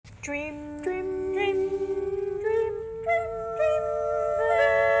Dream, dream, dream, dream, dream.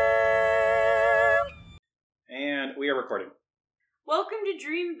 And we are recording. Welcome to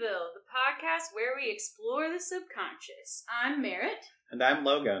Dreamville, the podcast where we explore the subconscious. I'm Merritt. And I'm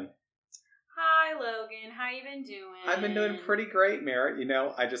Logan. Hi, Logan. How you been doing? I've been doing pretty great, Merritt. You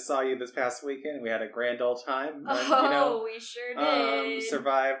know, I just saw you this past weekend. We had a grand old time. Oh, we sure did.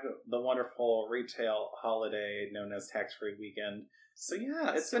 Survived the wonderful retail holiday known as Tax-Free Weekend. So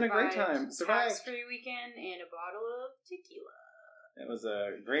yeah, it's been a great time. Survived. Tax-free weekend and a bottle of tequila. It was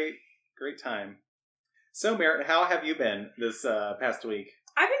a great time. So Merritt, how have you been this past week?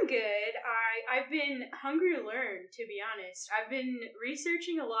 I've been good. I've been hungry to learn, to be honest. I've been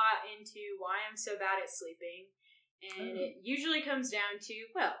researching a lot into why I'm so bad at sleeping. And it usually comes down to,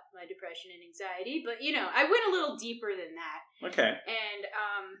 well, my depression and anxiety. But, you know, I went a little deeper than that. Okay.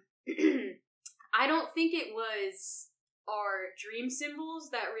 And I don't think it was our dream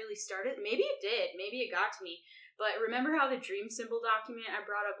symbols that really started. Maybe it did. Maybe it got to me. But remember how the dream symbol document I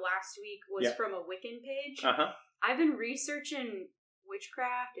brought up last week was from a Wiccan page? Uh-huh. I've been researching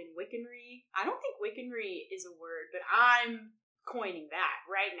witchcraft and Wiccanry. I don't think Wiccanry is a word, but I'm coining that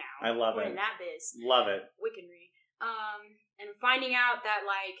right now. I love it. In that biz. Love it. Wiccanry. And finding out that,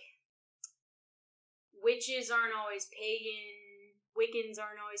 like, witches aren't always pagan, Wiccans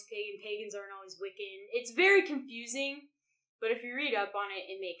aren't always pagan, pagans aren't always Wiccan. It's very confusing, but if you read up on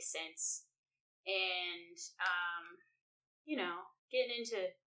it, it makes sense. And, you know, getting into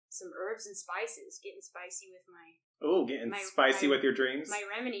some herbs and spices, getting spicy with spicy with your dreams? My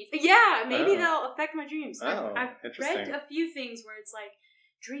remedies. Yeah, maybe they'll affect my dreams. Oh, I've interesting. read a few things where it's like,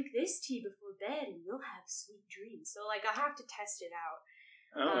 drink this tea before bed and you'll have sweet dreams. So, like, I'll have to test it out.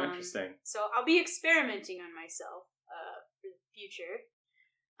 Oh, interesting. So I'll be experimenting on myself for the future.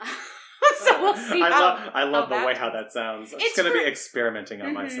 So we'll see. I love the way how that sounds. I'm just going to be experimenting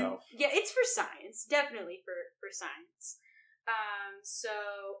on myself. Yeah, it's for science. Definitely for science.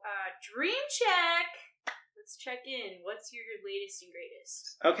 Dream check. Let's check in. What's your latest and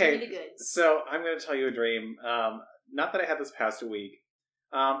greatest? Okay. Give me the goods. So I'm going to tell you a dream. Not that I had this past week,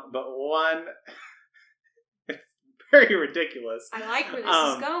 but one. It's very ridiculous. I like where this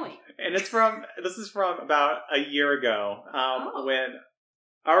is going. And this is from about a year ago, when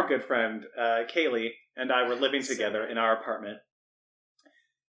our good friend Kaylee and I were living together in our apartment.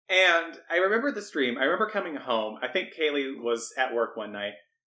 And I remember this dream. I remember coming home. I think Kaylee was at work one night,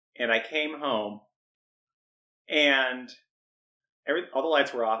 and I came home, and all the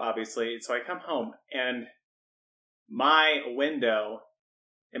lights were off, obviously. So I come home, and my window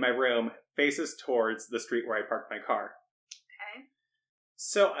in my room faces towards the street where I parked my car. Okay.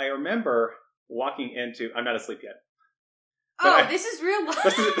 So I remember walking into. I'm not asleep yet. This is real life.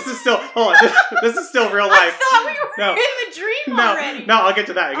 This is still. Hold on. This is still real life. I thought we were in the dream already. No, I'll get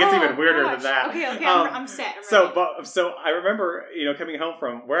to that. It gets even weirder than that. Okay, I'm set. I'm ready. So I remember, coming home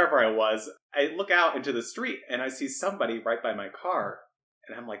from wherever I was. I look out into the street and I see somebody right by my car,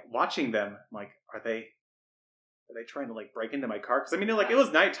 and I'm like watching them. I'm like, are they trying to like break into my car? Because it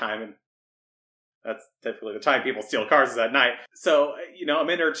was nighttime, and that's typically the time people steal cars is at night. So a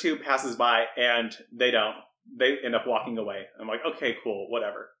minute or two passes by, and they don't. They end up walking away. I'm like, okay, cool,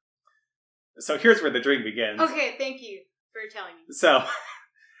 whatever. So here's where the dream begins. Okay, thank you for telling me.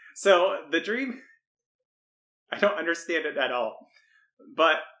 So the dream, I don't understand it at all,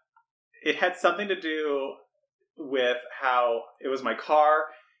 but it had something to do with how it was my car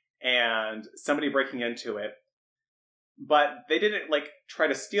and somebody breaking into it. But they didn't try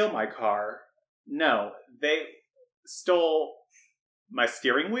to steal my car. No, they stole my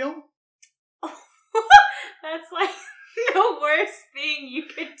steering wheel. That's like the worst thing you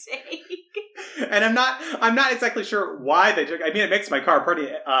could take. And I'm not exactly sure why they took. It makes my car pretty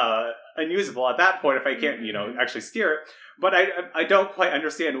unusable at that point if I can't, actually steer it. But I don't quite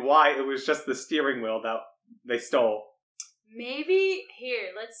understand why it was just the steering wheel that they stole. Maybe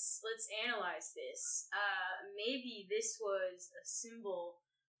let's analyze this. Maybe this was a symbol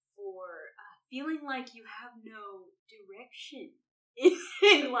for feeling like you have no direction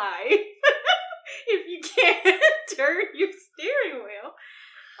in life. If you can't turn your steering wheel.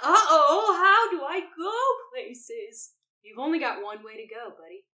 How do I go places? You've only got one way to go,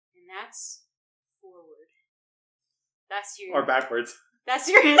 buddy. And that's forward. That's your... Or backwards. That's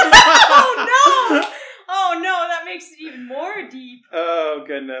your... Oh, no! Oh, no, that makes it even more deep. Oh,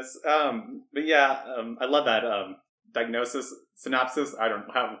 goodness. But yeah, I love that synopsis, I don't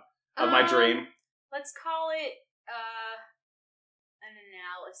know, of my dream. Let's call it... an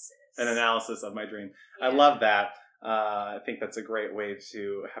analysis. An analysis of my dream. Yeah. I love that. I think that's a great way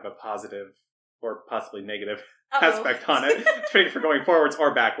to have a positive or possibly negative aspect on it, depending if we're going forwards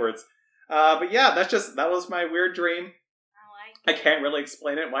or backwards. But yeah, that was my weird dream. I can't really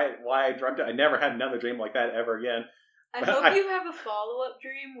explain it, why I dreamt it. I never had another dream like that ever again. I hope you have a follow-up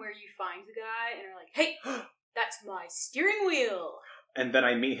dream where you find the guy and are like, hey, that's my steering wheel. And then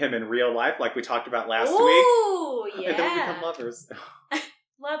I meet him in real life, like we talked about last week. Oh, yeah. And then we become lovers.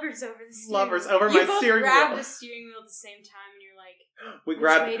 Lovers over the steering wheel. Lovers over my steering wheel. You both grab the steering wheel at the same time and you're like, which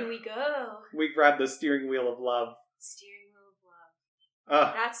way do we go? We grab the steering wheel of love. Steering wheel of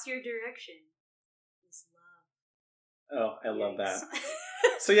love. Oh. That's your direction. Is love. Oh, I love that.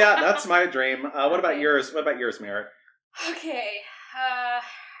 So yeah, that's my dream. What about yours? What about yours, Merritt? Okay.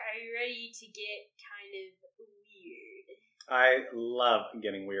 Are you ready to get kind of weird? I love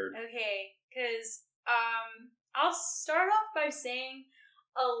getting weird. Okay, because I'll start off by saying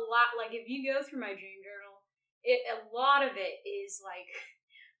a lot. Like, if you go through my dream journal, a lot of it is like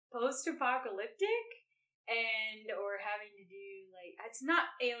post-apocalyptic or having to do like, it's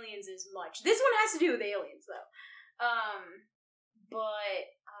not aliens as much. This one has to do with aliens though. But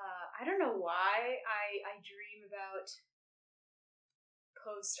I don't know why I dream about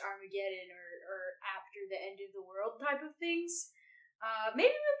post-Armageddon or after the end of the world type of things.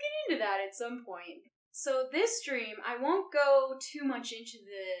 Maybe we'll get into that at some point. So this dream, I won't go too much into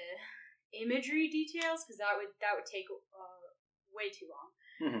the imagery details because that would take way too long.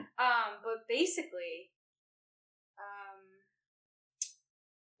 Mm-hmm. But basically,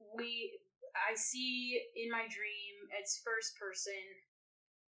 I see in my dream, it's first person,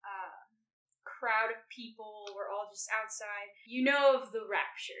 crowd of people, we're all just outside. You know of the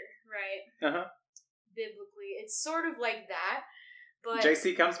rapture, right? Uh-huh. Biblically. It's sort of like that, but...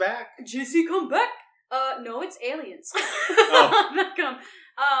 JC comes back? JC come back? No, it's aliens. Oh.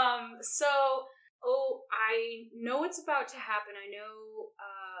 I know what's about to happen. I know,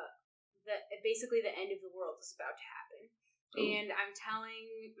 that basically the end of the world is about to happen. Ooh. And I'm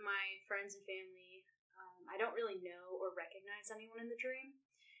telling my friends and family, I don't really know or recognize anyone in the dream.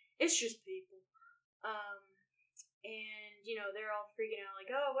 It's just people. And, you know, they're all freaking out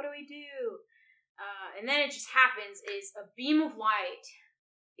like, oh, what do we do? And then it just happens is a beam of light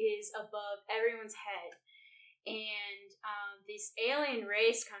is above everyone's head. And this alien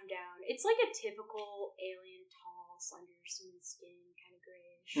race come down. It's like a typical alien, tall, slender, smooth skin, kind of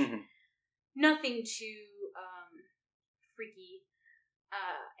grayish. Mm-hmm. Nothing too freaky.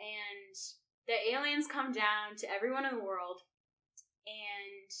 And the aliens come down to everyone in the world,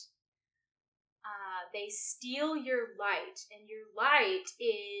 and they steal your light. And your light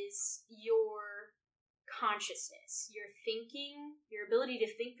is your consciousness, your thinking, your ability to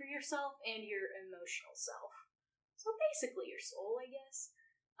think for yourself, and your emotional self. So basically your soul, I guess.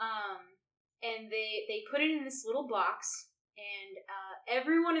 And they put it in this little box, and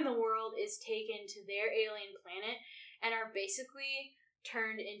everyone in the world is taken to their alien planet and are basically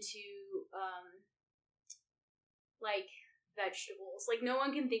turned into like vegetables. Like, no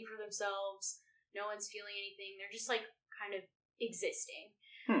one can think for themselves, no one's feeling anything, they're just like kind of existing.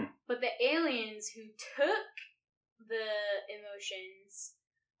 But the aliens who took the emotions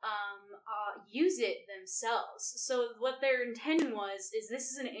use it themselves. So what their intention is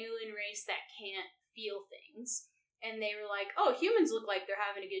this is an alien race that can't feel things. And they were like, oh, humans look like they're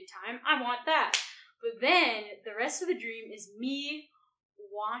having a good time, I want that. But then the rest of the dream is me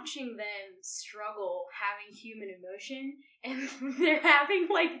watching them struggle having human emotion, and they're having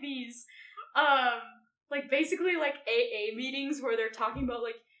like these like basically like AA meetings where they're talking about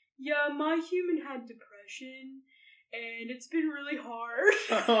like, yeah, my human had depression and it's been really hard.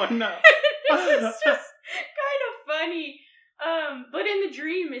 Oh no. It's just kind of funny. But in the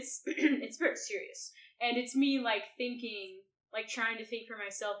dream it's it's very serious. And it's me like thinking, like trying to think for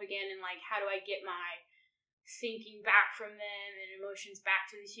myself again, and like, how do I get my thinking back from them and emotions back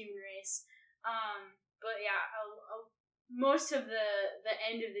to the human race? But yeah, most of the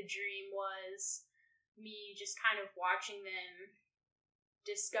end of the dream was me just kind of watching them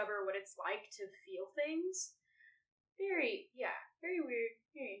discover what it's like to feel things. Very weird,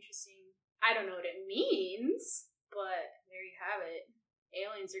 very interesting. I don't know what it means, but there you have it.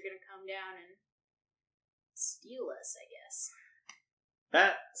 Aliens are gonna come down and steal us, I guess.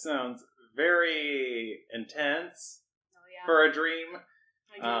 That sounds very intense. Oh yeah. For a dream.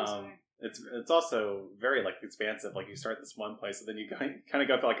 My dreams It's also very like expansive. Like, you start this one place, and then you kind of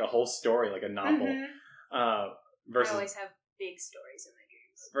go through like a whole story, like a novel. Mm-hmm. Versus, I always have big stories in my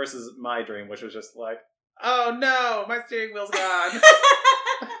dreams. Versus my dream, which was just like, oh no, my steering wheel's gone.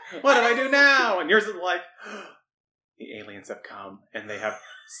 What do I do now? And yours is like, the aliens have come and they have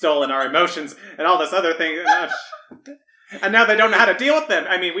stolen our emotions and all this other thing. And now they don't know how to deal with them.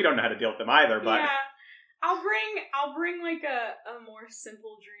 I mean, we don't know how to deal with them either, but... I'll bring like a more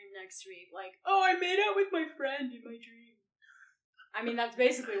simple dream next week. Like, oh, I made out with my friend in my dream. I mean, that's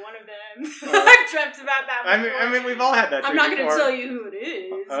basically one of them. I've dreamt about that before. I mean, we've all had that dream I'm not going to before. tell you who it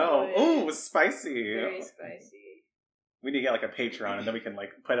is. Oh, but ooh, spicy. very spicy. We need to get like a Patreon, and then we can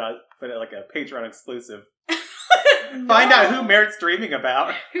like put it like a Patreon exclusive. No. Find out who Merritt's dreaming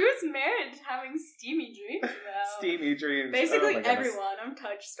about. Who's Merritt having steamy dreams about? Steamy dreams. Basically Oh my goodness. everyone. I'm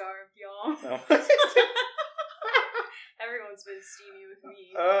touch starved, y'all. Oh. Everyone's been steamy with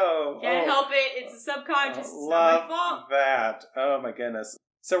me. Oh, Can't help it. It's a subconscious. It's love not my fault. that. Oh my goodness.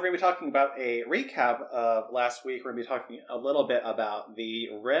 So we're going to be talking about a recap of last week. We're going to be talking a little bit about the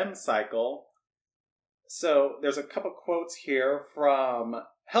REM cycle. So there's a couple quotes here from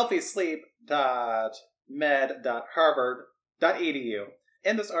healthysleep.med.harvard.edu.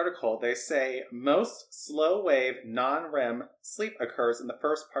 In this article, they say most slow-wave non-REM sleep occurs in the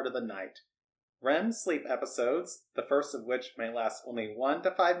first part of the night. REM sleep episodes, the first of which may last only 1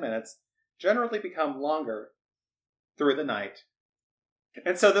 to 5 minutes, generally become longer through the night.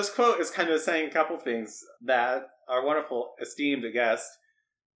 And so this quote is kind of saying a couple things that our wonderful esteemed guest,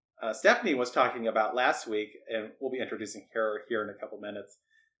 Stephanie, was talking about last week, and we'll be introducing her here in a couple minutes.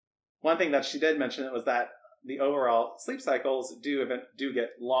 One thing that she did mention was that the overall sleep cycles do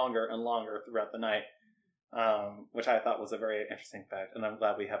get longer and longer throughout the night. Which I thought was a very interesting fact, and I'm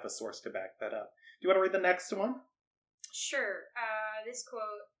glad we have a source to back that up. Do you want to read the next one? Sure. This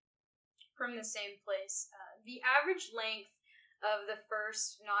quote from the same place. The average length of the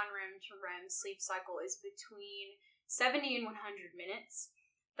first non-REM to REM sleep cycle is between 70 and 100 minutes.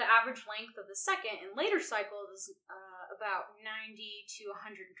 The average length of the second and later cycle is about 90 to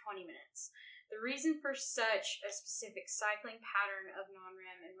 120 minutes. The reason for such a specific cycling pattern of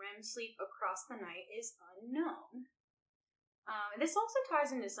non-REM and REM sleep across the night is unknown. This also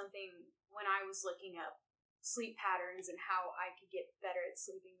ties into something when I was looking up sleep patterns and how I could get better at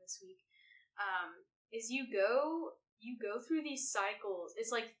sleeping this week. Is you go through these cycles.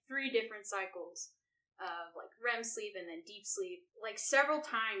 It's like 3 different cycles of like REM sleep and then deep sleep, like several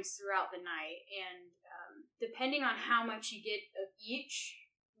times throughout the night. And depending on how much you get of each,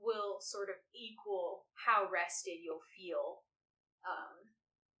 will sort of equal how rested you'll feel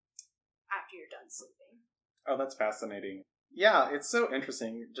after you're done sleeping. Oh, that's fascinating. Yeah, it's so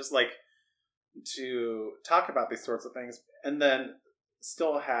interesting just like to talk about these sorts of things and then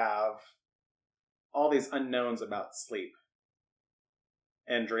still have all these unknowns about sleep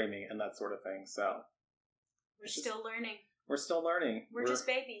and dreaming and that sort of thing. So we're still learning. We're still learning. We're just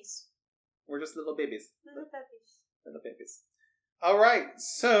babies. We're just little babies. Little babies. Little babies. All right,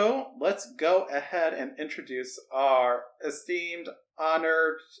 so let's go ahead and introduce our esteemed,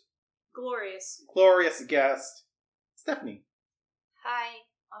 honored, glorious guest, Stephanie. Hi,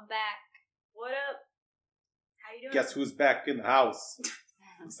 I'm back. What up? How you doing? Guess who's back in the house?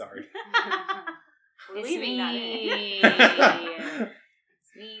 I'm sorry. We're leaving that in.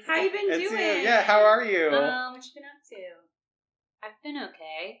 It's me. How you been It's doing? you. Yeah, how are you? What you been up to? I've been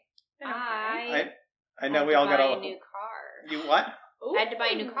okay. Been okay. I know we all got a new car. You what? Ooh. I had to buy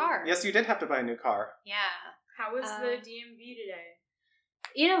a new car. Yes, you did have to buy a new car. Yeah. How was the DMV today?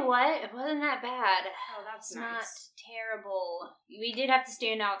 You know what? It wasn't that bad. Oh, that's it's nice. not terrible. We did have to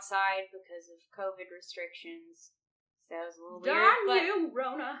stand outside because of COVID restrictions. So that was a little weird. Darn you,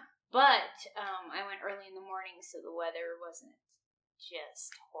 Rona. But I went early in the morning, so the weather wasn't just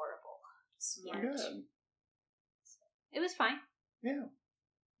horrible. Smart. Good. It was fine. Yeah.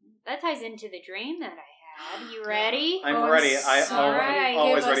 That ties into the dream that I had. You ready? I'm ready. I'm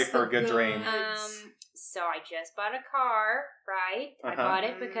always ready for a good dream. So I just bought a car, right? I bought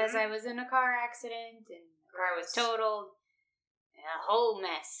it because I was in a car accident and the car was totaled. A whole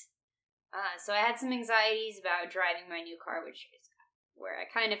mess. So I had some anxieties about driving my new car, which is where I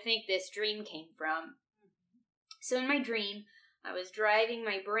kind of think this dream came from. So in my dream, I was driving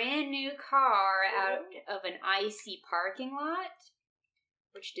my brand new car out of an icy parking lot,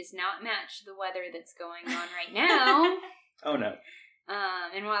 which does not match the weather that's going on right now. Oh, no.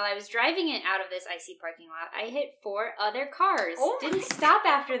 And while I was driving it out of this icy parking lot, I hit 4 other cars. Oh Didn't stop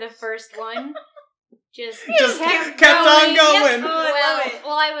after the first one. Just kept on going. Yep. Oh, I love it.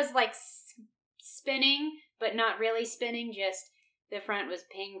 Well, I was like spinning, but not really spinning. Just the front was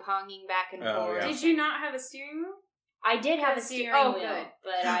ping-ponging back and Oh, forth. yeah. Did you not have a steering wheel? I did have a Because you- steering oh, wheel, good.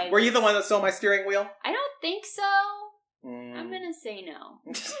 but I Were you the one that stole my steering wheel? I don't think so. Mm. I'm gonna say no.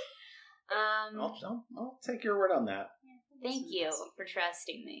 I'll take your word on that. Thank you for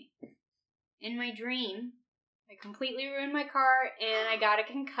trusting me. In my dream, I completely ruined my car, and I got a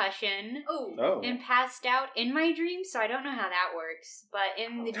concussion. Oh. And passed out in my dream, so I don't know how that works. But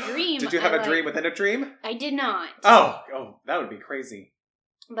in the dream... Did you have a dream within a dream? I did not. Oh, that would be crazy.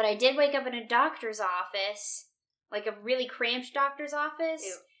 But I did wake up in a doctor's office, like a really cramped doctor's office.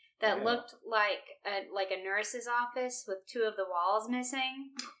 Ew. That looked like a nurse's office with 2 of the walls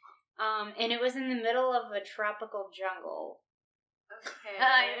missing. And it was in the middle of a tropical jungle.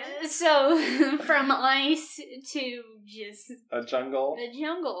 Okay. So, from ice to just... A jungle? A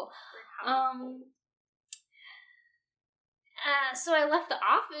jungle. So I left the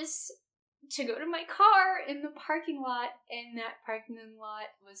office to go to my car in the parking lot, and that parking lot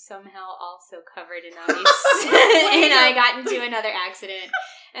was somehow also covered in ice. And I got into another accident.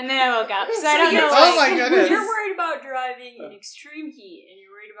 And then I woke up. So I don't know. Oh my goodness. You're worried about driving in extreme heat, and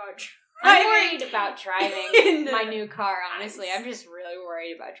you're worried about driving. I'm worried about driving my new car, honestly. I'm just really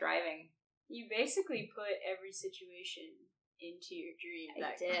worried about driving. You basically put every situation into your dream.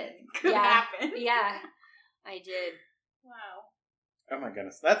 I did. Could happen. Yeah, I did. Wow. Oh my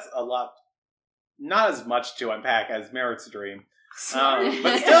goodness. That's a lot. Not as much to unpack as Merritt's dream.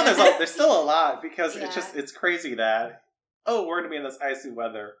 But still, there's still a lot, because it's crazy that, we're going to be in this icy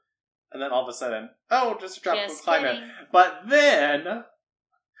weather. And then all of a sudden, just a tropical climate. Kidding. But then,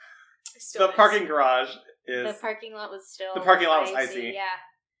 the parking garage is... The parking lot was still The parking lot was icy. Yeah.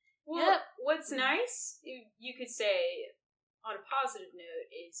 Well, what's nice, you could say, on a positive note,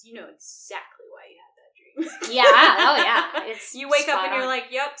 is you know exactly why you had that dream. Yeah. Oh, yeah. It's you wake up and you're on. like,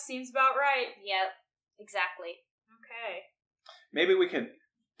 yep, seems about right. Yep. Exactly. Okay. Maybe we could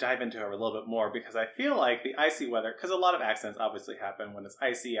dive into it a little bit more, because I feel like the icy weather, because a lot of accidents obviously happen when it's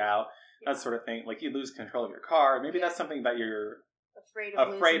icy out, that sort of thing. Like, you lose control of your car. Maybe that's something that you're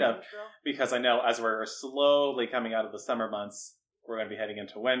afraid of, because I know as we're slowly coming out of the summer months, we're going to be heading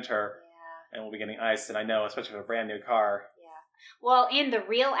into winter, and we'll be getting ice, and I know, especially with a brand new car. Yeah. Well, in the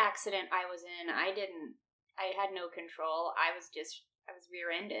real accident I was in, I had no control. I was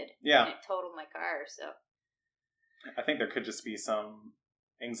rear-ended. Yeah. And it totaled my car, so. I think there could just be some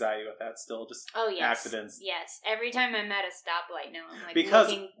anxiety with that still, just yes. accidents. Yes. Every time I'm at a stoplight now, I'm like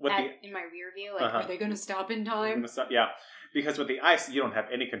looking in my rear view, like, are they going to stop in time? Yeah. Because with the ice, you don't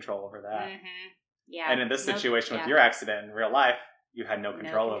have any control over that. Mm-hmm. Yeah. And in this situation with your accident in real life, you had no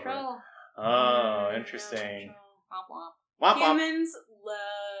control over it. Oh, interesting. Womp womp. Womp womp. Humans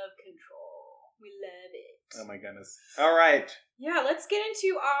love control. We love it. Oh my goodness. All right. Yeah, let's get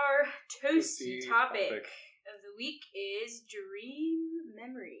into our toasty topic of the week is dream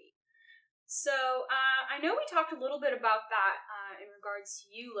memory. So, I know we talked a little bit about that in regards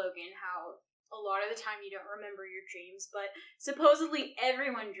to you, Logan, how a lot of the time you don't remember your dreams, but supposedly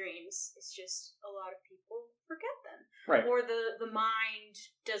everyone dreams. It's just a lot of people forget them. Right. Or the mind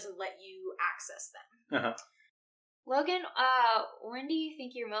doesn't let you access them. Uh-huh. Logan, when do you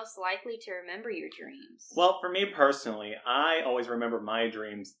think you're most likely to remember your dreams? Well, for me personally, I always remember my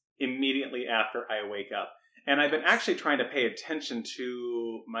dreams immediately after I wake up. And I've been actually trying to pay attention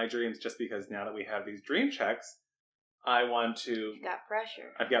to my dreams, just because now that we have these dream checks, I want to... You've got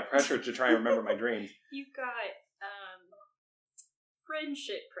pressure. I've got pressure to try and remember my dreams. You've got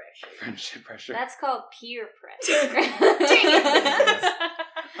friendship pressure. Friendship pressure. That's called peer pressure.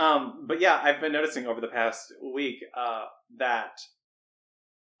 But yeah, I've been noticing over the past week that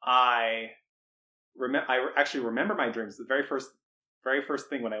I actually remember my dreams the very first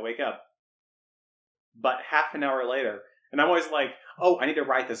thing when I wake up. But half an hour later, and I'm always like, I need to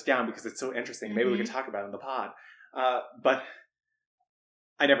write this down because it's so interesting. Maybe we can talk about it in the pod. But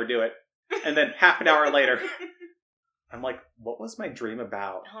I never do it. And then half an hour later, I'm like, what was my dream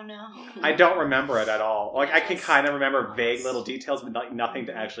about? Oh no. I don't remember it at all. Like, I can kind of remember vague little details, but nothing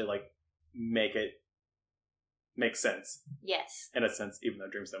to actually, like, make it make sense. Yes. In a sense, even though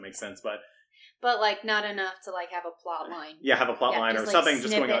dreams don't make sense, but like, not enough to, like, have a plot line. Yeah, have a plot line or like something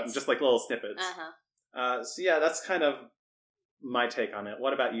snippets. just going on, just like little snippets. Uh-huh. So yeah, that's kind of my take on it.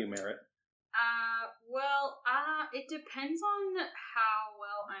 What about you, Merritt? It depends on how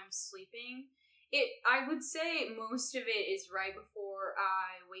well I'm sleeping. I would say most of it is right before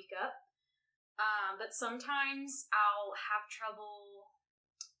I wake up. But sometimes I'll have trouble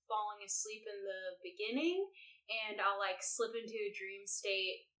falling asleep in the beginning, and I'll, like, slip into a dream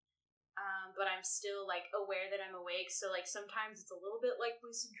state, but I'm still, like, aware that I'm awake. So, like, sometimes it's a little bit like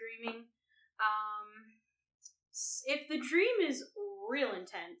lucid dreaming. If the dream is real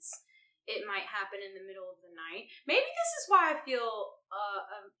intense, it might happen in the middle of the night. Maybe this is why I feel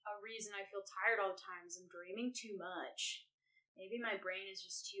a reason I feel tired all the time is I'm dreaming too much. Maybe my brain is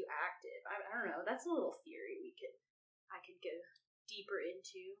just too active. I don't know. That's a little theory I could go deeper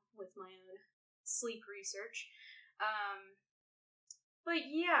into with my own sleep research.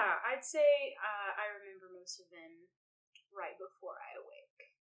 But yeah, I'd say I remember most of them right before I awake.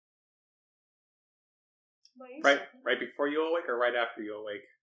 Right before you awake or right after you awake?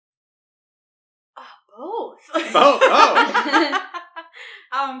 Both. Both. Oh.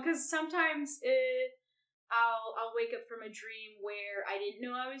 Because sometimes I'll wake up from a dream where I didn't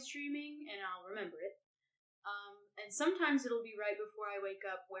know I was dreaming, and I'll remember it. And sometimes it'll be right before I wake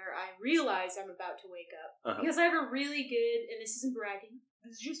up where I realize I'm about to wake up. Because I have a really good, and this isn't bragging,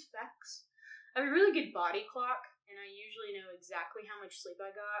 this is just facts. I have a really good body clock, and I usually know exactly how much sleep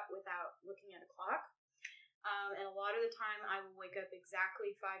I got without looking at a clock. And a lot of the time I will wake up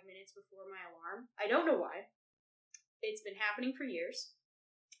exactly 5 minutes before my alarm. I don't know why. It's been happening for years.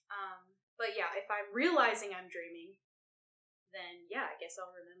 But yeah, if I'm realizing I'm dreaming, then yeah, I guess I'll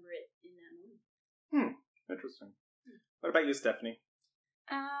remember it in that moment. Interesting. What about you, Stephanie?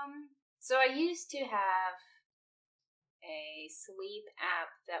 So I used to have a sleep app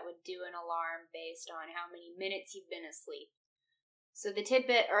that would do an alarm based on how many minutes you've been asleep. So the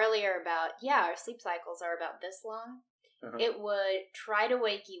tidbit earlier about, our sleep cycles are about this long, it would try to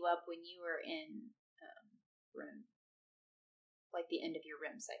wake you up when you were in REM, like the end of your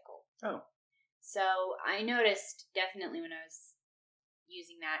REM cycle. Oh. So I noticed definitely when I was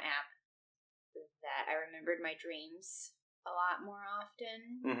using that app that I remembered my dreams a lot more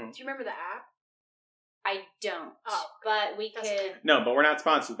often. Do you remember the app? I don't. Oh. But we could... Okay. No, but we're not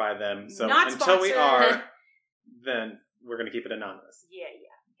sponsored by them, so not until sponsored. we are, then we're going to keep it anonymous. Yeah.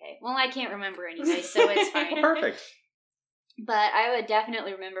 Okay. Well, I can't remember anyway, so it's fine. Perfect. But I would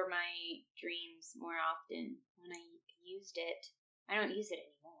definitely remember my dreams more often when I used it. I don't use it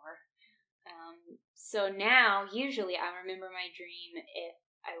anymore. So now, usually, I remember my dream if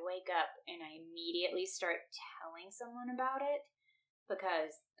I wake up and I immediately start telling someone about it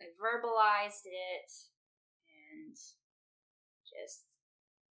because I verbalized it and just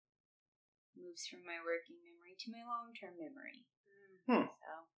moves from my working memory to my long-term memory. So,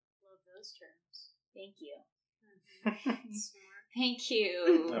 love those terms. Thank you. Smart. Thank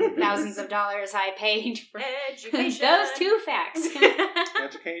you. Thousands of dollars I paid for education. those two facts.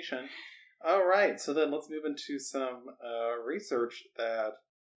 Education. All right, so then let's move into some research that...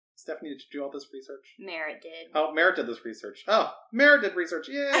 Stephanie, did you do all this research? Merritt did. Oh, Merritt did this research. Oh, Merritt did research.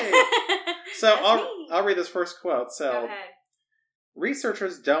 Yay! So I'll read this first quote. So, go ahead.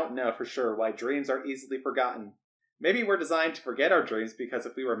 Researchers don't know for sure why dreams are easily forgotten. Maybe we're designed to forget our dreams because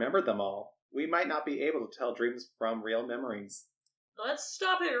if we remembered them all, we might not be able to tell dreams from real memories. Let's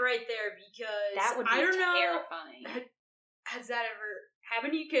stop it right there because that would be terrifying. Has that ever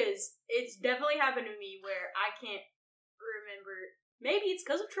happened to you? Because it's definitely happened to me where I can't remember. Maybe it's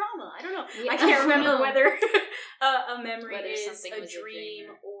because of trauma. I don't know. Yeah. I can't remember whether a memory is a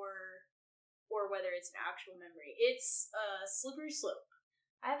dream or whether it's an actual memory. It's a slippery slope.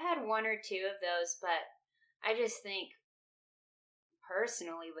 I've had one or two of those, but I just think,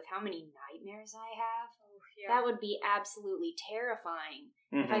 personally, with how many nightmares I have, that would be absolutely terrifying.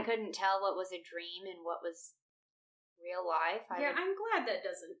 If I couldn't tell what was a dream and what was real life. I'm glad that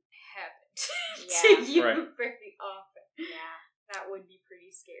doesn't happen to you very often. Yeah. That would be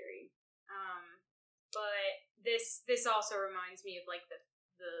pretty scary. But this also reminds me of like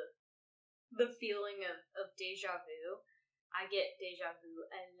the feeling of deja vu. I get deja vu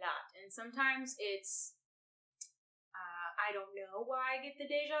a lot, and sometimes it's I don't know why I get the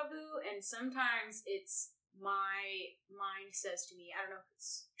deja vu, and sometimes it's my mind says to me, I don't know if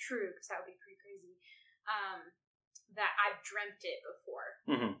it's true because that would be pretty crazy, that I've dreamt it before.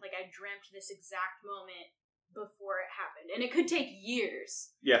 Like I dreamt this exact moment before it happened, and it could take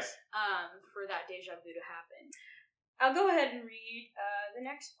years. Yes. For that deja vu to happen. I'll go ahead and read the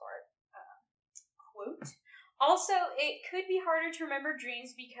next part. Quote. Also, it could be harder to remember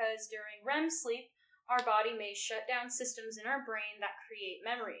dreams because during REM sleep, our body may shut down systems in our brain that create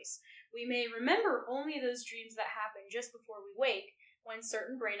memories. We may remember only those dreams that happen just before we wake, when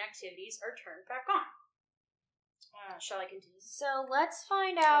certain brain activities are turned back on. Shall I continue? So let's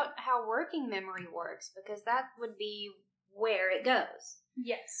find out how working memory works, because that would be where it goes.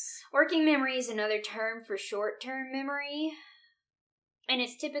 Yes. Working memory is another term for short-term memory, and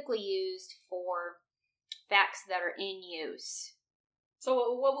it's typically used for facts that are in use.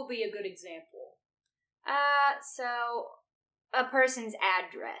 So what would be a good example? So a person's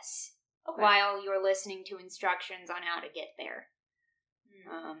address while you're listening to instructions on how to get there.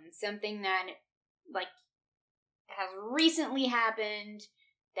 Something that, like, has recently happened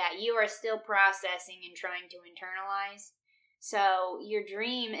that you are still processing and trying to internalize. So your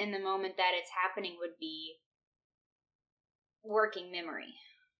dream in the moment that it's happening would be working memory.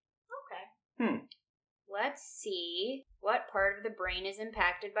 Let's see what part of the brain is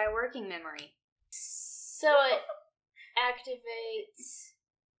impacted by working memory. So it activates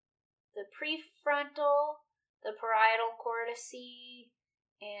the prefrontal, the parietal cortice,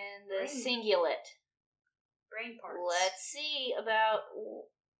 and the cingulate. Brain parts. Let's see about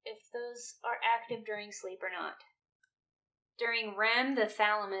if those are active during sleep or not. During REM, the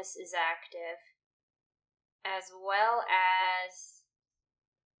thalamus is active, as well as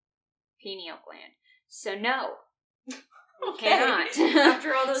pineal gland. So no, we cannot.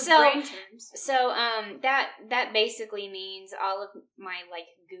 After all those brain terms. So that basically means all of my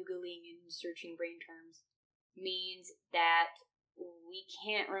Googling and searching brain terms means that we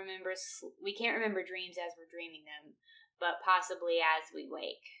can't remember dreams as we're dreaming them, but possibly as we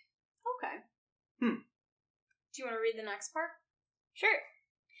wake. Okay. Do you want to read the next part? Sure.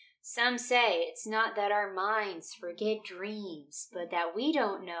 Some say it's not that our minds forget dreams, but that we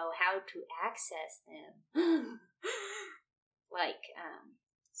don't know how to access them.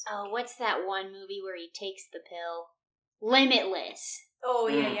 What's that one movie where he takes the pill? Limitless. Oh,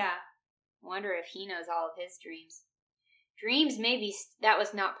 yeah. Wonder if he knows all of his dreams. Dreams may be... That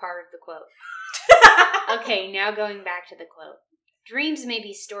was not part of the quote. Okay, now going back to the quote. Dreams may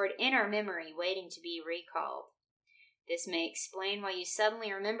be stored in our memory, waiting to be recalled. This may explain why you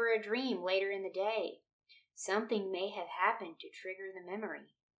suddenly remember a dream later in the day. Something may have happened to trigger the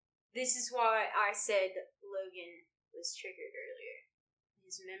memory. This is why I said Logan was triggered earlier.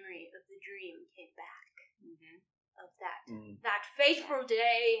 His memory of the dream came back. Mm-hmm. Of that fateful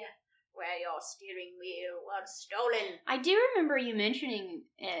day where your steering wheel was stolen. I do remember you mentioning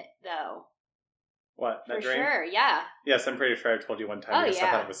it, though. What, that For dream? sure, yeah. Yes, I'm pretty sure I told you one time because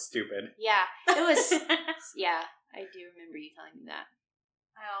I thought it was stupid. Yeah, it was... Yeah, I do remember you telling me that.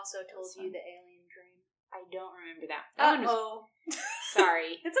 I also told you the alien dream. I don't remember that. Uh-oh.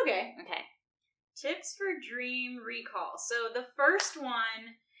 Sorry. It's okay. Okay. Tips for dream recall. So the first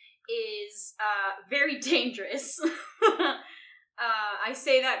one is very dangerous. I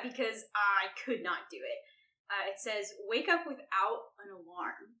say that because I could not do it. It says, wake up without an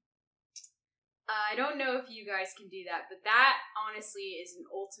alarm. I don't know if you guys can do that, but that honestly is an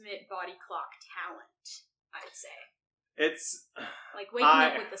ultimate body clock talent, I'd say. It's like waking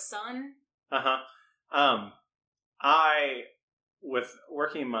up with the sun. With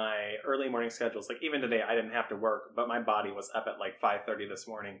working my early morning schedules, even today, I didn't have to work, but my body was up at 5:30 this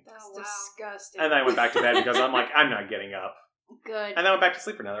morning. That's disgusting. And then I went back to bed because I'm I'm not getting up. Good. And then I went back to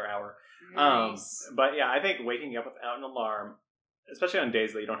sleep for another hour. Nice. But yeah, I think waking up without an alarm, especially on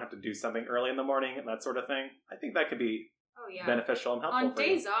days that you don't have to do something early in the morning and that sort of thing, I think that could be beneficial and helpful on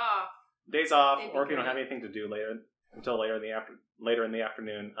days off. Days off, or if you don't have anything to do later in the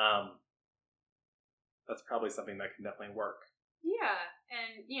afternoon, that's probably something that can definitely work. Yeah,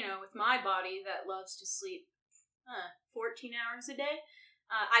 and with my body that loves to sleep 14 hours a day,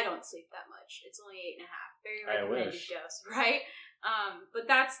 I don't sleep that much. It's only 8.5. Very recommended dose, right? But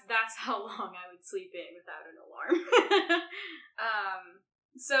that's how long I would sleep in without an alarm.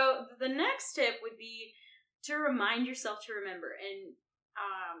 So the next tip would be to remind yourself to remember. And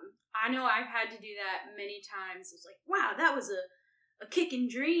I know I've had to do that many times. It's like, wow, that was a kicking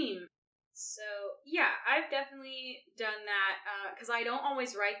dream. So yeah, I've definitely done that because I don't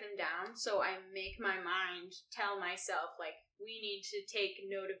always write them down. So I make my mind tell myself, we need to take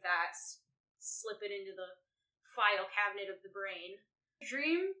note of that, slip it into the file cabinet of the brain.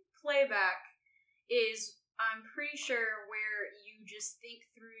 Dream playback is, I'm pretty sure, where you just think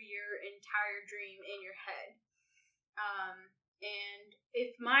through your entire dream in your head. And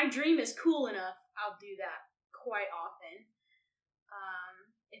if my dream is cool enough, I'll do that quite often.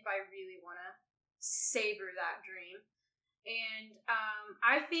 If I really want to savor that dream. And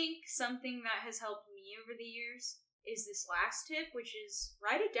I think something that has helped me over the years is this last tip, which is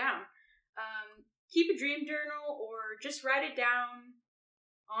write it down. Keep a dream journal, or just write it down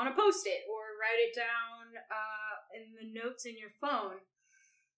on a Post-it, or write it down in the notes in your phone.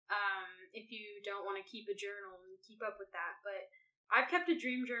 If you don't want to keep a journal and keep up with that. But I've kept a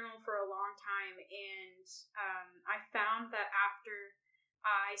dream journal for a long time, and I found that after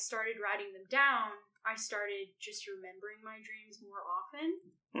I started writing them down, I started just remembering my dreams more often.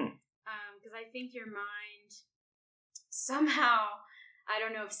 Because I think your mind somehow, I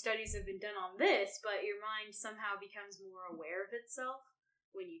don't know if studies have been done on this, but your mind somehow becomes more aware of itself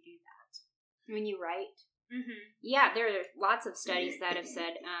when you do that. When you write? Mm-hmm. Yeah, there are lots of studies that have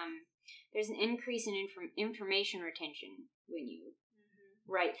said there's an increase in information retention when you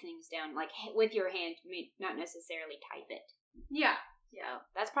write things down, with your hand, not necessarily type it. Yeah. Yeah,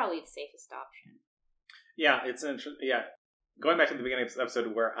 that's probably the safest option. Yeah, it's interesting. Yeah, going back to the beginning of this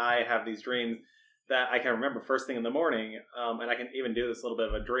episode where I have these dreams that I can remember first thing in the morning, and I can even do this little bit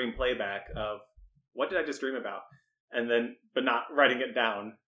of a dream playback of what did I just dream about, and then but not writing it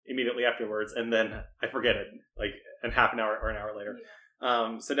down immediately afterwards, and then I forget it like in half an hour or an hour later.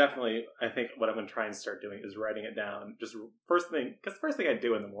 Yeah. So definitely, I think what I'm going to try and start doing is writing it down. Just first thing, because the first thing I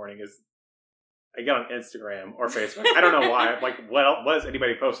do in the morning is I get on Instagram or Facebook. I don't know why. Like, what has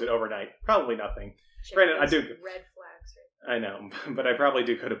anybody posted overnight? Probably nothing. Granted, I do red flags. Right? I know, but I probably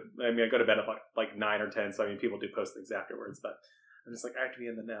do I go to bed at like 9 or 10. So I mean, people do post things afterwards, but I'm just like I have to be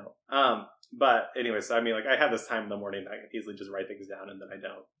in the know. But anyway, so I mean, like I have this time in the morning that I can easily just write things down, and then I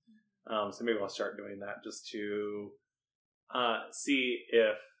don't. So maybe I'll start doing that just to see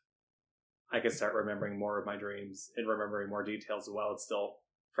if I can start remembering more of my dreams and remembering more details while it's still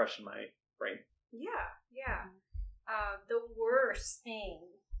fresh in my brain. Yeah. The worst thing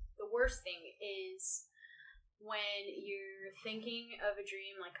is when you're thinking of a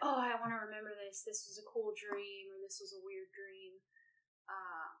dream like, oh, I want to remember this. This was a cool dream, or this was a weird dream.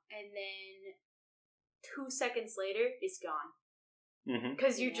 And then 2 seconds later, it's gone.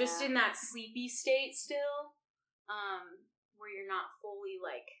 Because you're just in that sleepy state still, where you're not fully,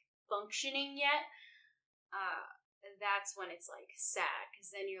 like, functioning yet. That's when it's, like, sad. Because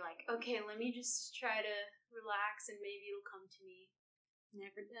then you're like, okay, let me just try to relax and maybe it'll come to me.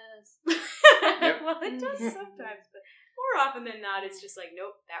 Never does. Yep. Well, it does sometimes, but more often than not, it's just like,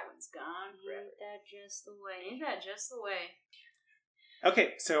 nope, that one's gone forever. Ain't that just the way? Ain't that just the way?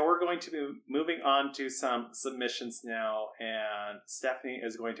 Okay, so we're going to be moving on to some submissions now, and Stephanie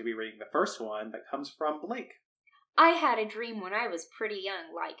is going to be reading the first one that comes from Blake. I had a dream when I was pretty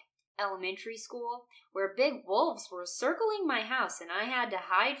young, like elementary school, where big wolves were circling my house and I had to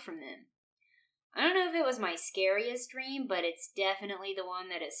hide from them. I don't know if it was my scariest dream, but it's definitely the one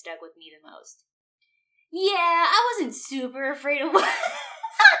that has stuck with me the most. Yeah, I wasn't super afraid of... Sorry.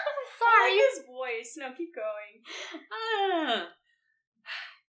 I like his voice. No, keep going.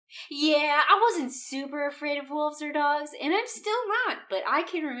 Yeah, I wasn't super afraid of wolves or dogs, and I'm still not, but I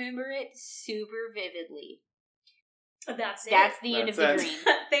can remember it super vividly. That's it. That's the end of the dream.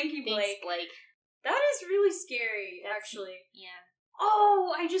 Thank you, Blake. Thanks, Blake. That is really scary, actually. Yeah.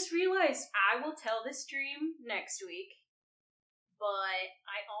 Oh, I just realized I will tell this dream next week. But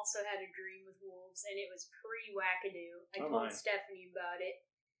I also had a dream with wolves, and it was pretty wackadoo. I told Stephanie about it.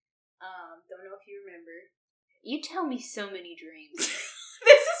 Don't know if you remember. You tell me so many dreams.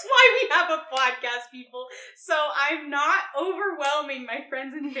 This is why we have a podcast, people. So I'm not overwhelming my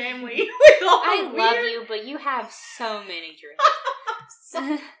friends and family with all I love you, but you have so many dreams.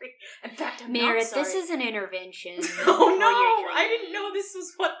 Sorry. In fact, I'm Merritt, not sorry. this is an intervention. Oh no! I didn't know this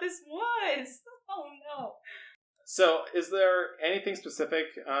was what this was. Oh no! So, is there anything specific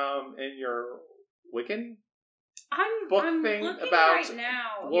in your Wiccan book I'm thing looking about right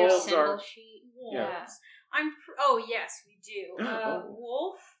now. Your wolves? symbol sheet. Wolves. Yeah. Oh yes, we do. Oh.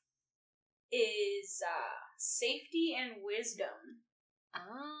 Wolf is safety and wisdom.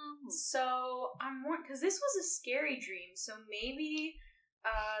 So I'm wondering, because this was a scary dream, so maybe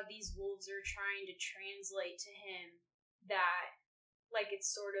these wolves are trying to translate to him that, like,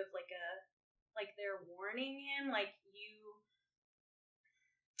 it's sort of like they're warning him, like,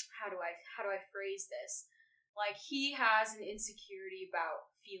 how do I phrase this? Like, he has an insecurity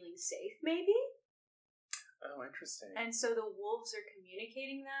about feeling safe, maybe? Oh, interesting. And so the wolves are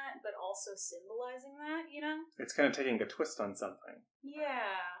communicating that, but also symbolizing that, you know? It's kind of taking a twist on something.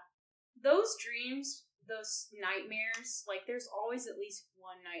 Yeah. Those dreams, those nightmares, like, there's always at least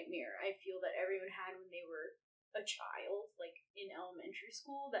one nightmare I feel that everyone had when they were a child, like, in elementary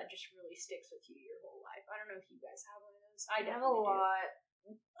school, that just really sticks with you your whole life. I don't know if you guys have one of those. I have a lot.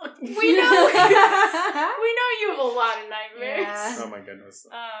 We know we know you have a lot of nightmares. Yeah. Oh my goodness.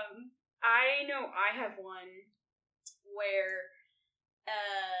 I know I have one where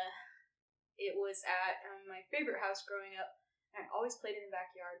it was at my favorite house growing up. I always played in the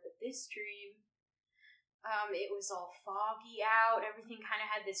backyard, but this dream, it was all foggy out. Everything kind of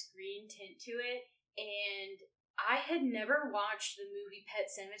had this green tint to it, and I had never watched the movie Pet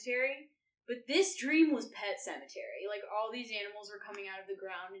Sematary, but this dream was Pet Sematary. Like, all these animals were coming out of the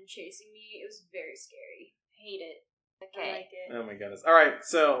ground and chasing me. It was very scary. Hate it. Okay. I like it. Oh my goodness. All right,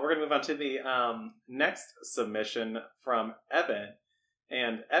 so we're going to move on to the next submission from Evan.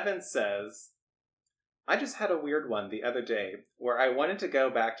 And Evan says, I just had a weird one the other day where I wanted to go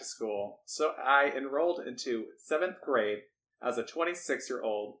back to school, so I enrolled into 7th grade as a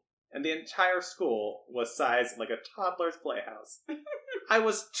 26-year-old, and the entire school was sized like a toddler's playhouse. I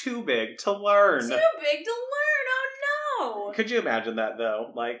was too big to learn. Too big to learn? Oh No. Could you imagine that,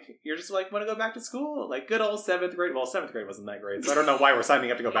 though? Like, you're just like, want to go back to school? Like, good old 7th grade. Well, 7th grade wasn't that great, so I don't know why we're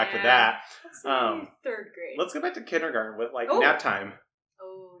signing up to go back to that. Let's say 3rd grade. Let's go back to kindergarten with, like, nap time.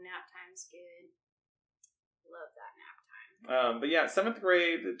 Oh, nap time's good. Love that nap time. But yeah, 7th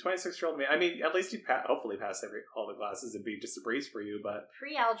grade, 26-year-old me. I mean, at least you hopefully pass all the classes and be just a breeze for you, but...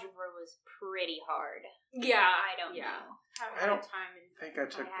 Pre-algebra was pretty hard. Yeah. I don't know. I don't think I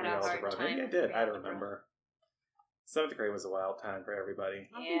took pre-algebra. Maybe I did. I don't remember. 7th grade was a wild time for everybody.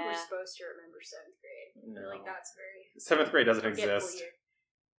 I don't think we're supposed to remember 7th grade. No. Like, that's very... 7th grade doesn't exist.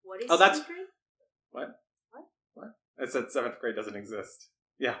 What is 7th grade? What? I said 7th grade doesn't exist.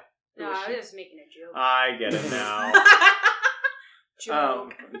 Yeah. No, I was just making a joke. I get it now.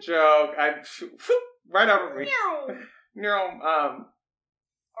 Joke. Joke. Right over me. No.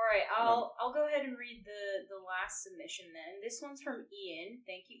 All right, I'll go ahead and read the last submission then. This one's from Ian.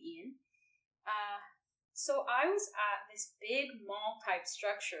 Thank you, Ian. So I was at this big mall-type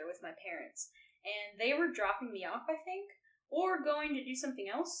structure with my parents, and they were dropping me off, I think, or going to do something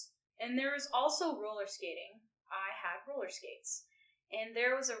else. And there was also roller skating. I had roller skates. And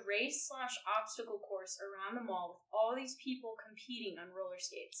there was a race/obstacle course around the mall with all these people competing on roller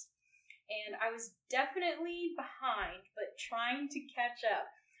skates. And I was definitely behind, but trying to catch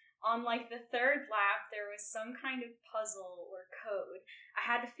up. On like the 3rd lap, there was some kind of puzzle or code I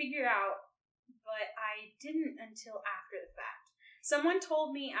had to figure out, but I didn't until after the fact. Someone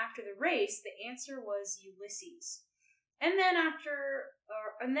told me after the race the answer was Ulysses. And then a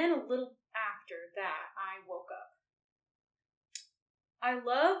little after that, I woke up. I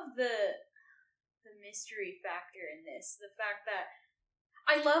love the mystery factor in this. The fact that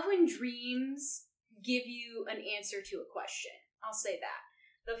I love when dreams give you an answer to a question. I'll say that.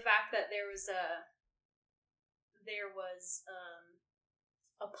 The fact that there was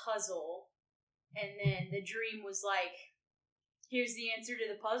a puzzle, and then the dream was like, here's the answer to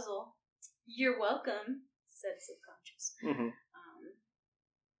the puzzle. You're welcome, said subconscious. Mm-hmm.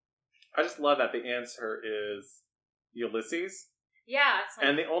 I just love that the answer is Ulysses. Yeah, it's like,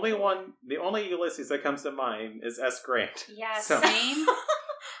 and the only Ulysses that comes to mind is S. Grant. Yeah, same.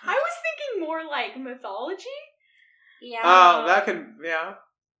 I was thinking more like mythology. Yeah. Oh, that could, yeah.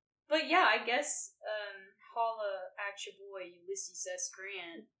 But yeah, I guess, holla at your boy, Ulysses S.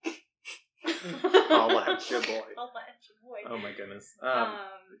 Grant. Holla at your boy. Holla at your boy. Oh my goodness.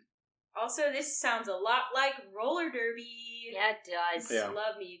 Also, this sounds a lot like roller derby. Yeah, it does. Yeah.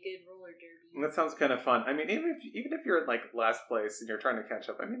 Love me a good roller derby. That sounds kind of fun. I mean, even if you're in like last place and you're trying to catch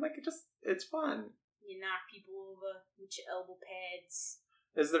up, I mean, like it's fun. You knock people over with your elbow pads.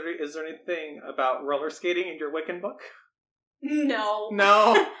 Is there anything about roller skating in your Wiccan book? No.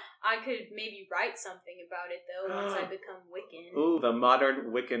 No. I could maybe write something about it though once I become Wiccan. Ooh, the modern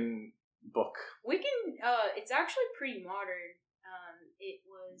Wiccan book. Wiccan, it's actually pretty modern. It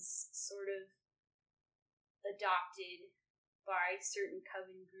was sort of adopted by certain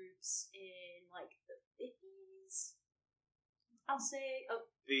coven groups in like the 50s. I'll say. Oh,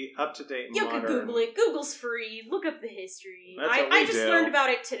 the up-to-date you modern. can Google it. Google's free. Look up the history. That's what we I just do. learned about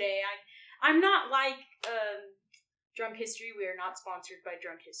it today. I'm not like Drunk History. We are not sponsored by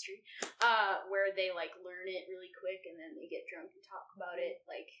Drunk History. Where they like learn it really quick and then they get drunk and talk about it.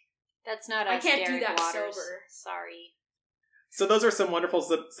 Like that's not I us. can't Derek do that Waters. sober. Sorry. So those are some wonderful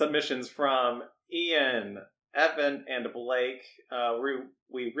submissions from Ian, Evan, and Blake.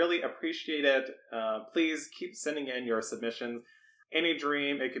 We really appreciate it. Please keep sending in your submissions. Any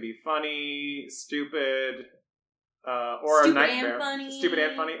dream, it could be funny, stupid, or stupid a nightmare. And funny. Stupid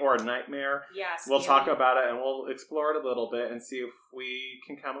and funny, or a nightmare. Yes. We'll talk about it and we'll explore it a little bit and see if we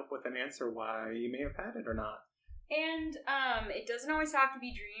can come up with an answer why you may have had it or not. And it doesn't always have to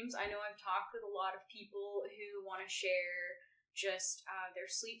be dreams. I know I've talked with a lot of people who want to share just their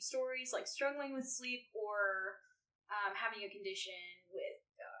sleep stories, like struggling with sleep or having a condition with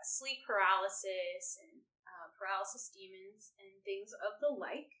sleep paralysis and paralysis demons and things of the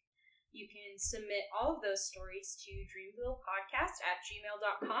like. You can submit all of those stories to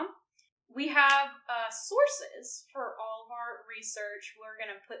dreamvillepodcast@gmail.com. We have sources for all of our research. We're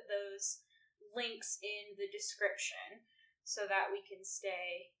going to put those links in the description so that we can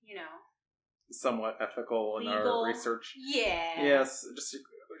stay, somewhat ethical in legal. our research. Yeah. Yes,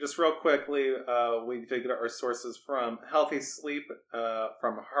 just real quickly, we did get our sources from Healthy Sleep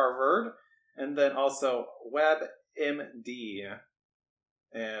from Harvard, and then also WebMD.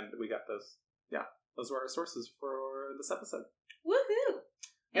 And we got those. Yeah, those were our sources for this episode. Woohoo!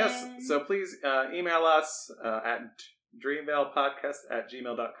 Yes, And so please email us at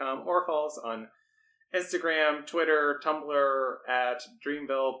dreamvillepodcast@gmail.com or follow us on Instagram, Twitter, Tumblr at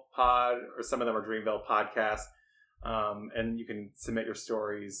DreamvillePod, or some of them are Dreamville Podcast. And you can submit your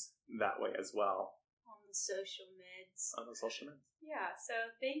stories that way as well. On the social meds. Yeah, so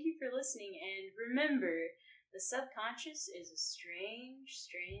thank you for listening, and remember, the subconscious is a strange,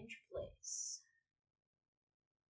 strange place.